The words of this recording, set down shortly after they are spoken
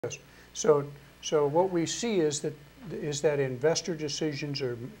Yes. So, so what we see is that investor decisions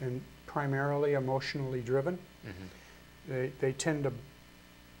are primarily emotionally driven. Mm-hmm. They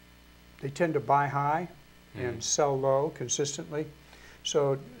tend to buy high Mm-hmm. and sell low consistently.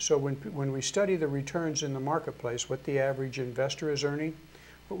 So when we study the returns in the marketplace, what the average investor is earning,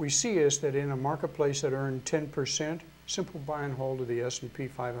 what we see is that in a marketplace that earned 10%, simple buy and hold of the S&P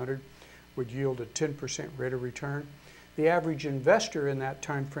 500 would yield a 10% rate of return. The average investor in that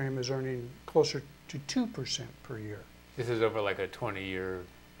time frame is earning closer to 2% per year. This is over like a 20-year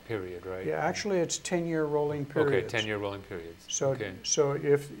period, right? Yeah, actually it's 10-year rolling periods. Okay, 10-year rolling periods. So, okay. so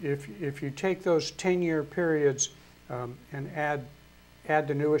if you take those 10-year periods and add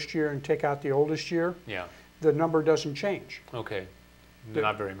the newest year and take out the oldest year, Yeah. the number doesn't change. Okay.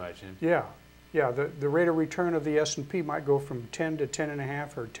 Not very much. Yeah. Yeah, the rate of return of the S&P might go from 10 to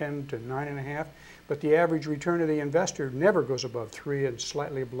 10.5 or 10 to 9.5, but the average return of the investor never goes above 3 and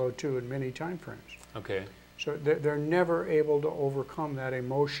slightly below 2 in many time frames. Okay. So they're never able to overcome that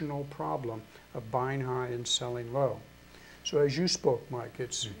emotional problem of buying high and selling low. So as you spoke, Mike,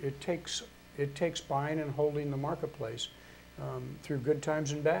 it takes buying and holding the marketplace through good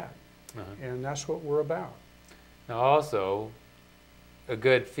times and bad, and that's what we're about. Now also, a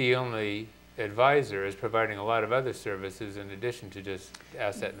good fee-only advisor is providing a lot of other services in addition to just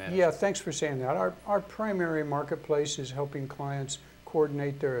asset management. Yeah, thanks for saying that. Our primary marketplace is helping clients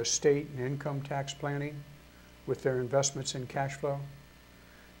coordinate their estate and income tax planning with their investments and cash flow.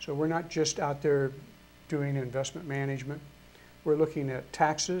 So we're not just out there doing investment management. We're looking at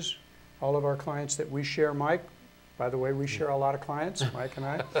taxes. All of our clients that we share, Mike, by the way, we share a lot of clients, Mike and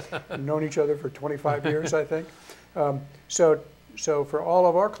I. We've known each other for 25 years, I think. So for all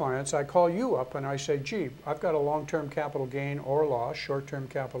of our clients, I call you up and I say, gee, I've got a long-term capital gain or loss, short-term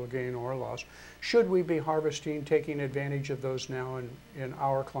capital gain or loss. Should we be harvesting, taking advantage of those now in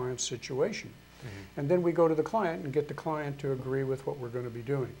our client's situation? Mm-hmm. And then we go to the client and get the client to agree with what we're going to be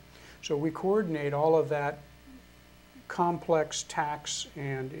doing. So we coordinate all of that complex tax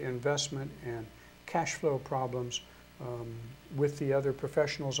and investment and cash flow problems with the other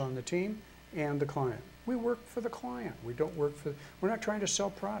professionals on the team and the client. We work for the client. We don't work for, we're not trying to sell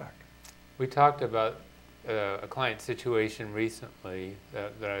product. We talked about a client situation recently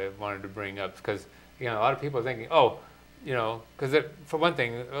that I wanted to bring up because, you know, a lot of people are thinking, oh, you know, because for one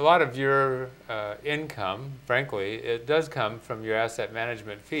thing, a lot of your income, frankly, it does come from your asset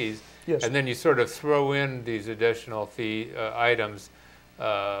management fees. Yes. And then you sort of throw in these additional fee items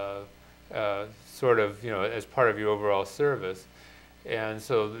sort of, you know, as part of your overall service. And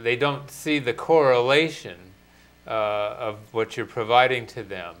so they don't see the correlation of what you're providing to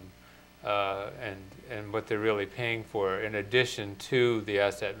them and what they're really paying for in addition to the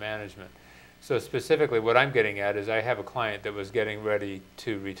asset management. So specifically what I'm getting at is I have a client that was getting ready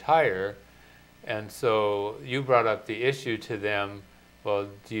to retire, and so you brought up the issue to them, well,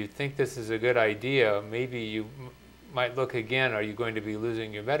 do you think this is a good idea? Maybe you might look again. Are you going to be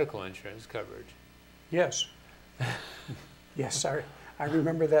losing your medical insurance coverage? Yes. Yes, I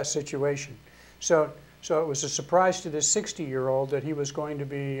remember that situation. So it was a surprise to this 60-year-old that he was going to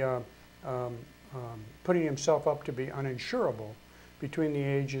be putting himself up to be uninsurable between the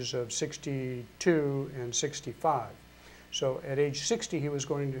ages of 62 and 65. So at age 60, he was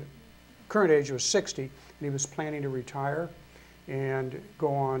going to, current age was 60, and he was planning to retire and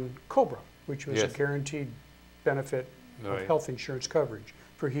go on COBRA, which was Yes. a guaranteed benefit Right. of health insurance coverage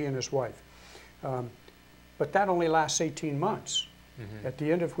for he and his wife. But that only lasts 18 months, at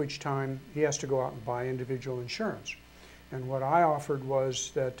the end of which time he has to go out and buy individual insurance. And what I offered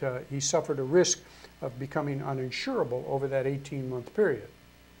was that he suffered a risk of becoming uninsurable over that 18-month period.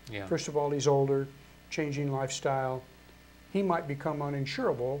 Yeah. First of all, he's older, changing lifestyle. He might become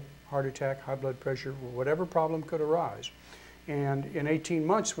uninsurable, heart attack, high blood pressure, whatever problem could arise. And in 18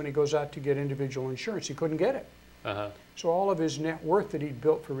 months, when he goes out to get individual insurance, he couldn't get it. So all of his net worth that he'd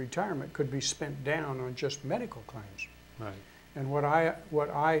built for retirement could be spent down on just medical claims. Right. And what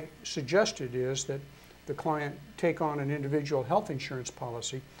I suggested is that the client take on an individual health insurance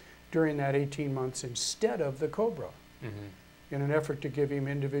policy during that 18 months instead of the COBRA, in an effort to give him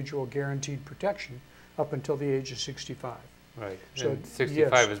individual guaranteed protection up until the age of 65. Right. So and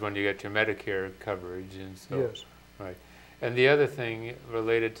 65 is when you get your Medicare coverage, and so. Yes. Right. And the other thing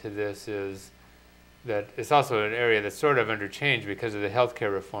related to this is that it's also an area that's sort of under change because of the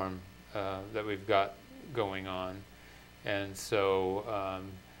healthcare reform that we've got going on. And so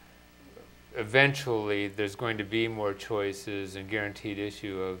eventually there's going to be more choices and guaranteed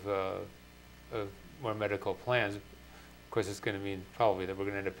issue of more medical plans. Of course, it's going to mean probably that we're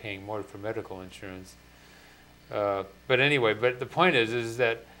going to end up paying more for medical insurance. But anyway, but the point is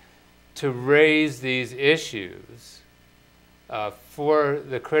that to raise these issues for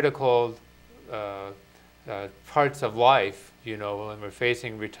the critical parts of life, you know, when we're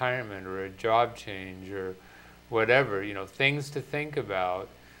facing retirement or a job change or whatever, you know, things to think about,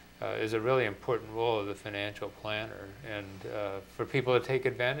 is a really important role of the financial planner, and for people to take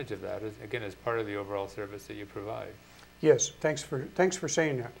advantage of that, again, as part of the overall service that you provide. Yes, thanks for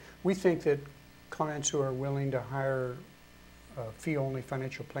saying that. We think that clients who are willing to hire a fee-only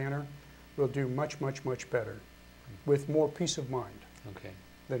financial planner will do much, much, much better with more peace of mind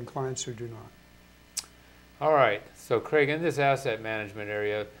than clients who do not. All right, so Craig, in this asset management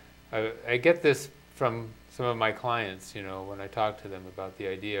area, I get this from some of my clients, you know, when I talk to them about the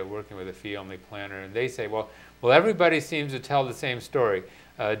idea of working with a fee-only planner, and they say, well, everybody seems to tell the same story.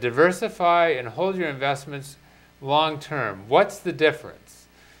 Diversify and hold your investments long term. What's the difference?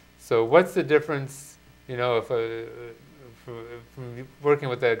 So what's the difference, you know, if from working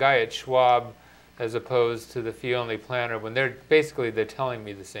with a guy at Schwab as opposed to the fee-only planner, when they're telling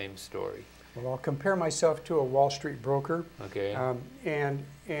me the same story? Well, I'll compare myself to a Wall Street broker. Okay. And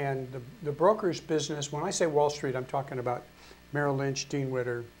the broker's business, when I say Wall Street, I'm talking about Merrill Lynch, Dean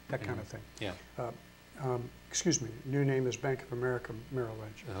Witter, that kind of thing. Yeah. Excuse me, new name is Bank of America Merrill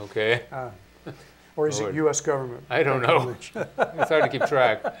Lynch. Okay. Or is it U.S. government? I don't know. It's hard to keep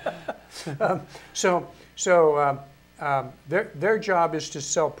track. Their job is to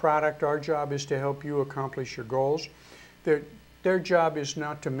sell product. Our job is to help you accomplish your goals. Their job is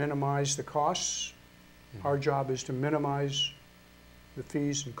not to minimize the costs. Mm-hmm. Our job is to minimize the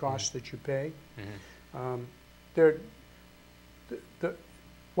fees and costs that you pay. Mm-hmm.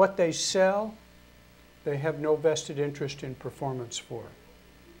 What they sell, they have no vested interest in performance for.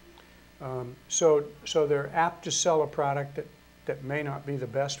 So they're apt to sell a product that may not be the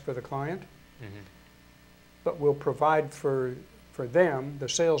best for the client, mm-hmm. but will provide for them, the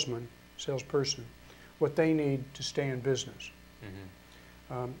salesperson, what they need to stay in business.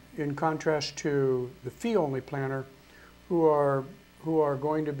 Mm-hmm. In contrast to the fee-only planner, who are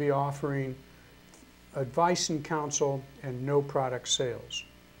going to be offering advice and counsel and no product sales.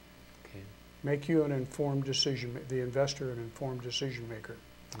 Okay. Make you an informed decision, the investor an informed decision maker.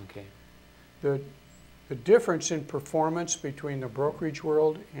 Okay. The difference in performance between the brokerage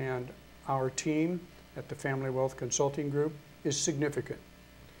world and our team at the Family Wealth Consulting Group is significant.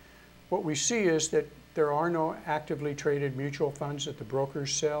 What we see is that there are no actively traded mutual funds that the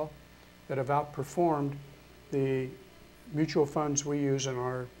brokers sell that have outperformed the mutual funds we use in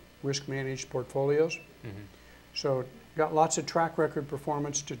our risk managed portfolios. Mm-hmm. So got lots of track record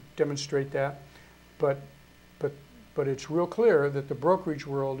performance to demonstrate that, but it's real clear that the brokerage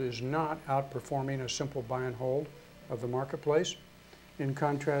world is not outperforming a simple buy and hold of the marketplace, in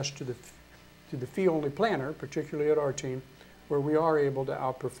contrast to the fee-only planner, particularly at our team, where we are able to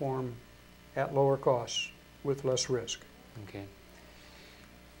outperform at lower costs with less risk. Okay.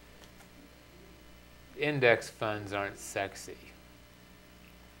 Index funds aren't sexy.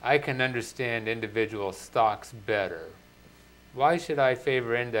 I can understand individual stocks better. Why should I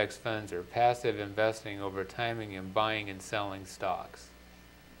favor index funds or passive investing over timing and buying and selling stocks?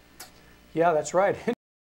 Yeah, that's right.